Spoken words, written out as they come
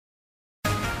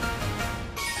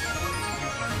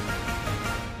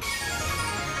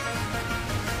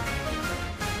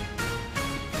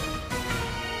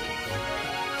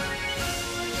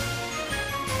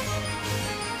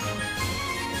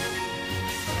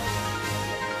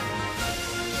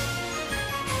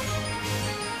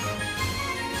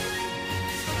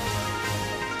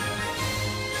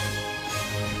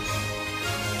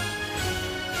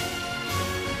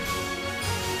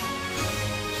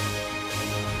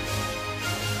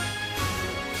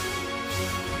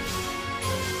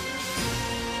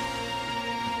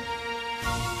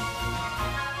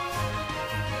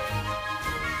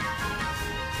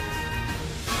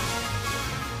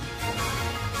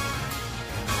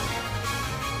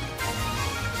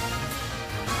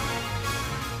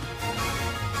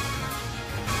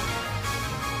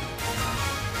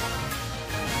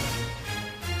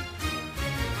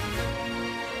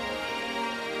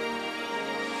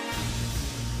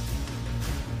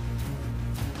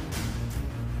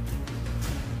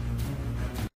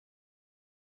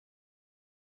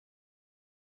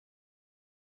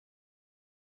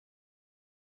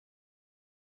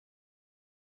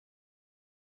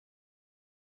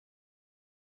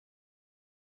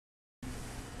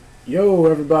Yo,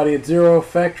 everybody, it's Zero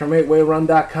Effect from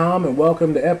 8wayrun.com, and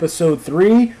welcome to episode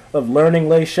 3 of Learning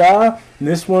LEIXIA'. And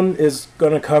this one is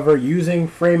going to cover using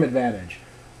frame advantage.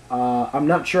 I'm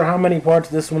not sure how many parts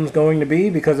this one's going to be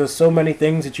because there's so many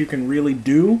things that you can really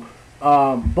do.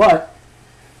 But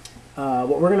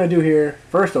what we're going to do here,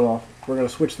 first of all, we're going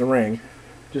to switch the ring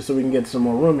just so we can get some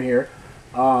more room here.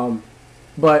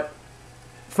 But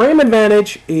frame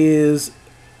advantage is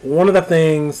one of the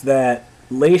things that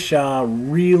LEIXIA'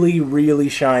 really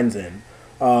shines in.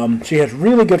 She has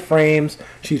really good frames.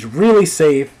 She's really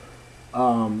safe.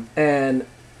 And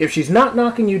if she's not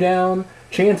knocking you down,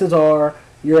 chances are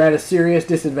you're at a serious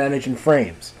disadvantage in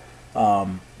frames.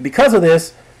 Because of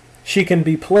this, she can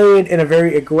be played in a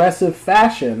very aggressive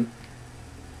fashion.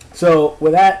 So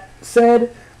with that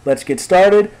said, let's get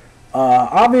started.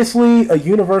 Obviously, a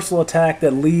universal attack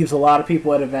that leaves a lot of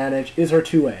people at advantage is her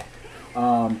 2A.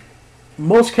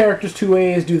 Most characters'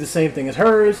 2As do the same thing as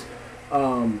hers.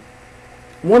 One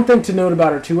thing to note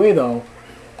about her 2A, though,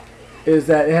 is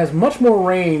that it has much more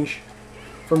range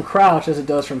from crouch as it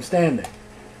does from standing.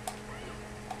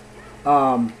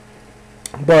 But,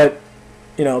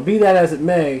 you know, be that as it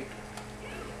may,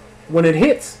 when it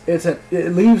hits, it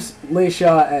leaves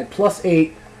LEIXIA' at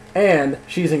 +8, and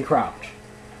she's in crouch.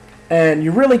 And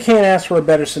you really can't ask for a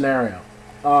better scenario.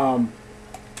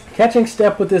 Catching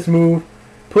step with this move,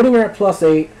 putting her at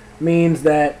 +8 means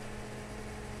that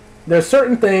there's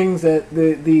certain things that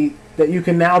that you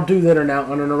can now do that are now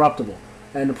uninterruptible.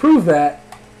 And to prove that,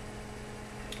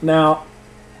 now,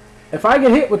 if I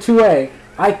get hit with 2A,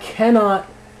 I cannot.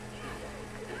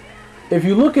 If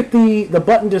you look at the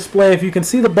button display, if you can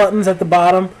see the buttons at the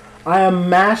bottom, I am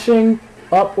mashing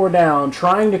up or down,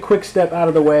 trying to quick step out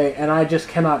of the way, and I just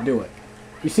cannot do it.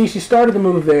 You see, she started the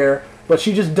move there, but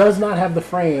she just does not have the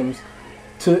frames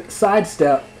to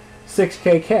sidestep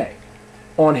 6KK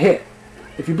on hit.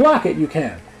 If you block it, you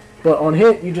can, but on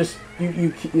hit,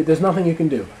 there's nothing you can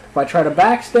do. If I try to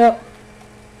backstep,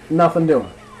 nothing doing.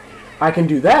 I can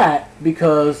do that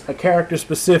because a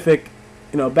character-specific,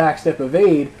 backstep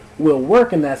evade will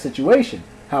work in that situation.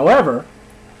 However,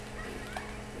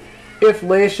 if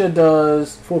LEIXIA'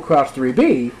 does full crouch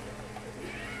 3B,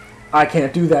 I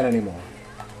can't do that anymore.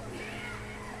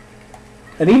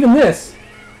 And even this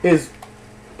is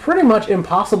pretty much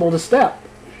impossible to step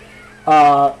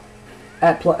at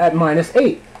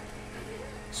 -8.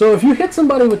 So if you hit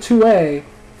somebody with 2A,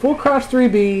 full crouch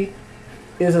 3B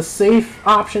is a safe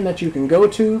option that you can go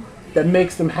to that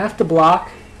makes them have to block.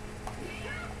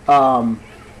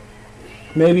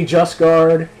 Maybe just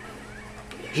guard,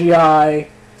 GI,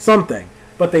 something.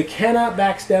 But they cannot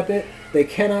backstep it. They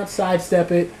cannot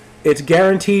sidestep it. It's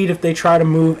guaranteed if they try to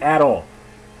move at all.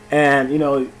 And,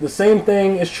 the same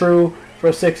thing is true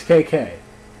for 6KK.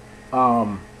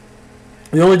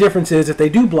 The only difference is if they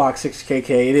do block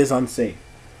 6KK, it is unsafe.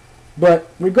 But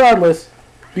regardless,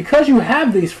 because you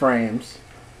have these frames,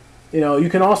 you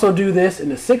can also do this in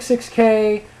a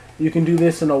 6-6K. You can do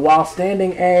this in a while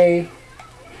standing A.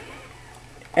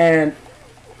 And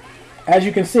as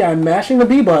you can see, I'm mashing the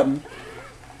B button,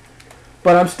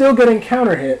 but I'm still getting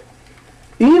counter hit,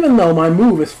 even though my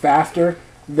move is faster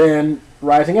than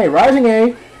Rising A. Rising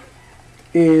A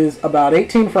is about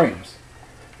 18 frames.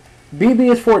 BB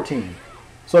is 14.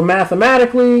 So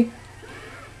mathematically,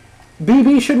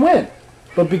 BB should win.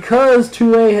 But because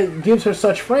 2A gives her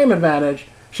such frame advantage,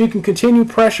 she can continue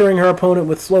pressuring her opponent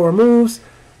with slower moves,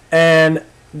 and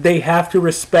they have to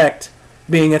respect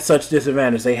being at such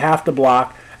disadvantage. They have to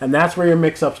block, and that's where your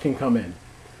mix-ups can come in.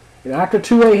 After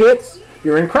 2A hits,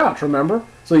 you're in crouch, remember?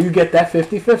 So you get that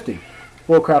 50-50.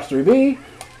 Full crouch 3B,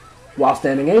 while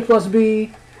standing A plus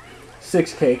B,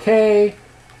 6KK,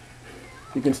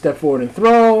 you can step forward and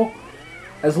throw.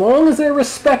 As long as they're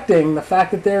respecting the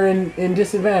fact that they're in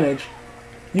disadvantage,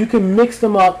 you can mix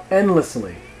them up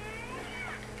endlessly.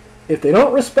 If they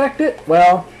don't respect it,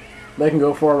 well, they can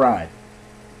go for a ride.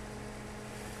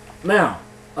 Now,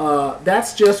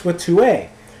 that's just with 2A.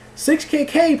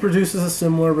 6KK produces a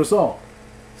similar result.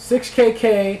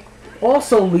 6KK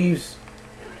also leaves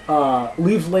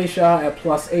LEIXIA' at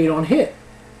 +8 on hit.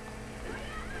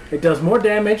 It does more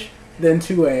damage than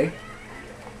 2A,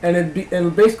 and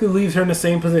it basically leaves her in the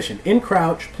same position, in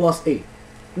crouch, +8.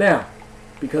 Now,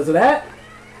 because of that,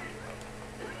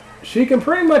 she can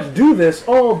pretty much do this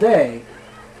all day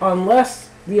unless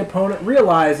the opponent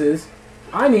realizes,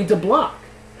 I need to block.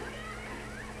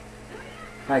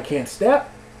 I can't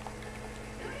step.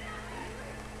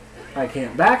 I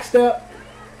can't backstep.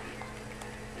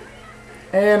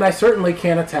 And I certainly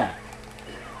can't attack.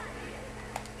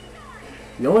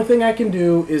 The only thing I can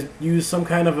do is use some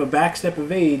kind of a backstep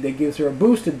evade that gives her a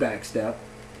boosted backstep.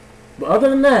 But other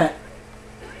than that,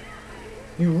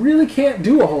 you really can't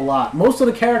do a whole lot. Most of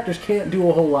the characters can't do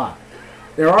a whole lot.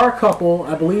 There are a couple.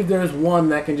 I believe there's one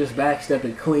that can just backstep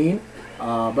it clean.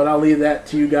 But I'll leave that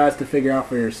to you guys to figure out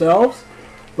for yourselves.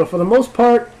 But for the most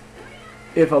part,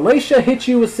 if Leixia hits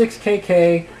you with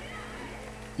 6KK,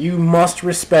 you must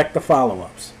respect the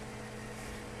follow-ups.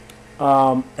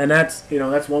 And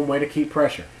that's one way to keep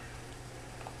pressure.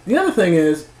 The other thing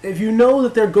is, if you know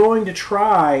that they're going to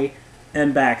try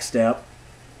and backstep,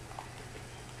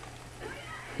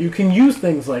 you can use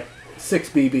things like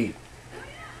 6BB.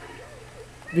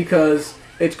 Because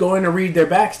it's going to read their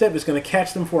backstep, it's going to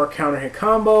catch them for a counter hit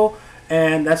combo,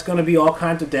 and that's going to be all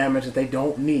kinds of damage that they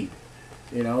don't need.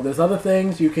 You know, there's other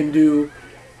things. You can do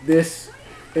this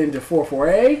into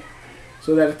 4-4A,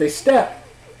 so that if they step,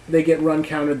 they get run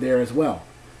countered there as well.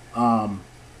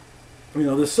 You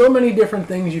know, there's so many different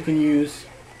things you can use.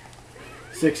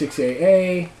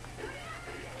 6-6AA,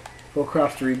 full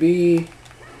cross 3B,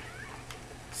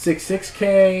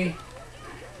 6-6K,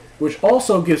 which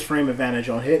also gives frame advantage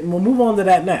on hit, and we'll move on to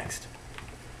that next.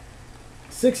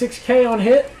 6-6K on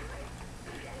hit,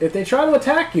 if they try to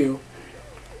attack you,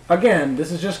 again,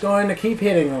 this is just going to keep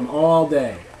hitting them all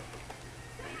day.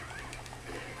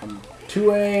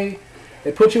 2A,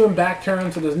 it puts you in back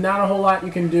turn, so there's not a whole lot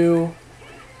you can do.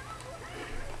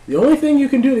 The only thing you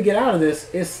can do to get out of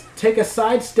this is take a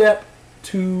side step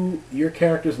to your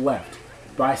character's left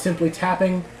by simply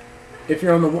tapping. If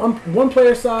you're on the one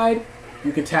player side,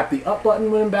 you can tap the up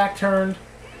button when back turned.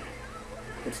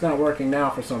 It's not working now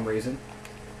for some reason.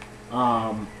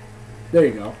 There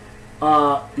you go.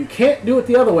 You can't do it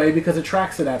the other way because it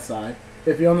tracks to that side.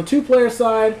 If you're on the 2-player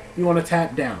side, you want to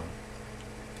tap down.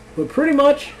 But pretty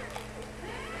much,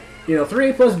 you know,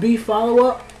 3A plus B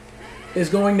follow-up is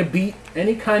going to beat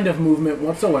any kind of movement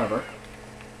whatsoever.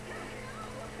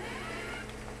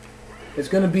 It's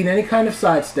going to beat any kind of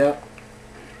sidestep.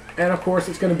 And of course,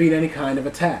 it's going to beat any kind of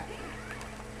attack.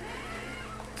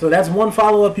 So that's one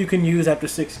follow-up you can use after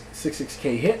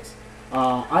 6-6K hits.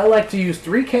 I like to use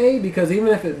 3K because even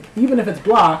if it's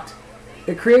blocked,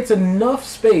 it creates enough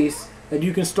space that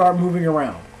you can start moving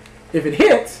around. If it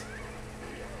hits,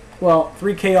 well,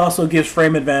 3K also gives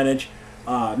frame advantage.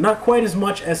 Not quite as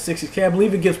much as 6-6K. I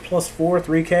believe it gives +4,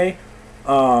 3K.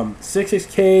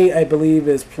 6-6K, I believe,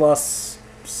 is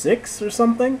 +6 or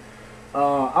something.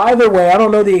 Either way, I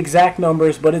don't know the exact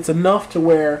numbers, but it's enough to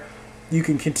where you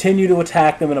can continue to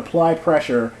attack them and apply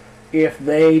pressure if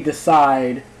they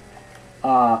decide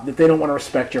that they don't want to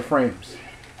respect your frames.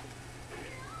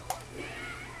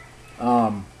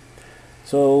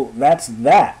 So that's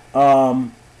that.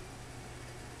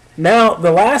 Now,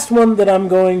 the last one that I'm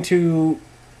going to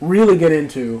really get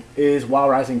into is While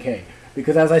Rising K.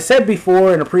 Because as I said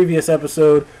before in a previous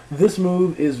episode, this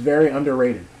move is very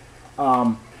underrated.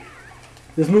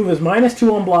 This move is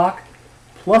 -2 on block,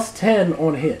 +10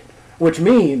 on hit. Which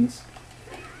means,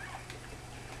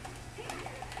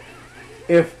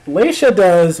 if Leixia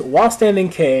does While Standing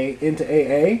K into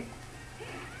AA,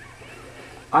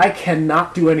 I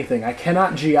cannot do anything. I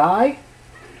cannot GI,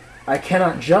 I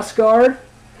cannot Just Guard,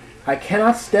 I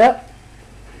cannot step,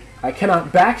 I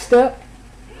cannot backstep,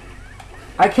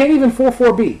 I can't even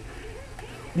 4-4B.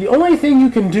 The only thing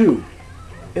you can do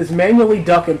is manually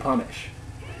duck and punish.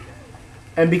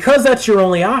 And because that's your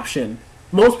only option,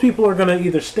 most people are going to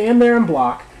either stand there and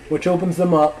block, which opens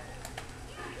them up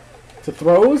to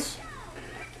throws,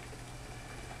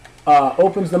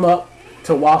 opens them up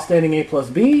to While Standing A plus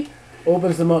B,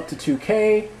 opens them up to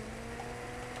 2K,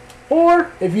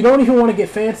 or if you don't even want to get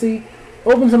fancy,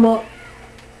 opens them up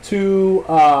to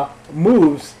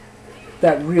moves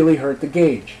that really hurt the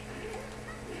gauge.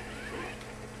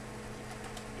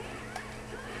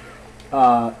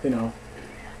 You know,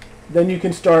 then you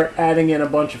can start adding in a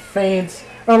bunch of feints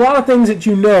and a lot of things that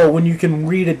you know when you can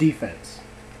read a defense.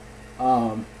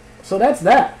 So that's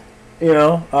that. You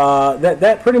know,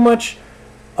 that pretty much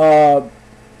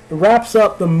wraps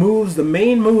up the moves, the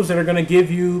main moves that are going to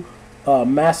give you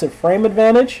massive frame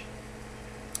advantage.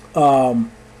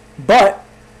 But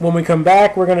when we come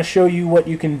back, we're going to show you what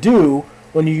you can do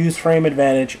when you use frame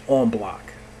advantage on block.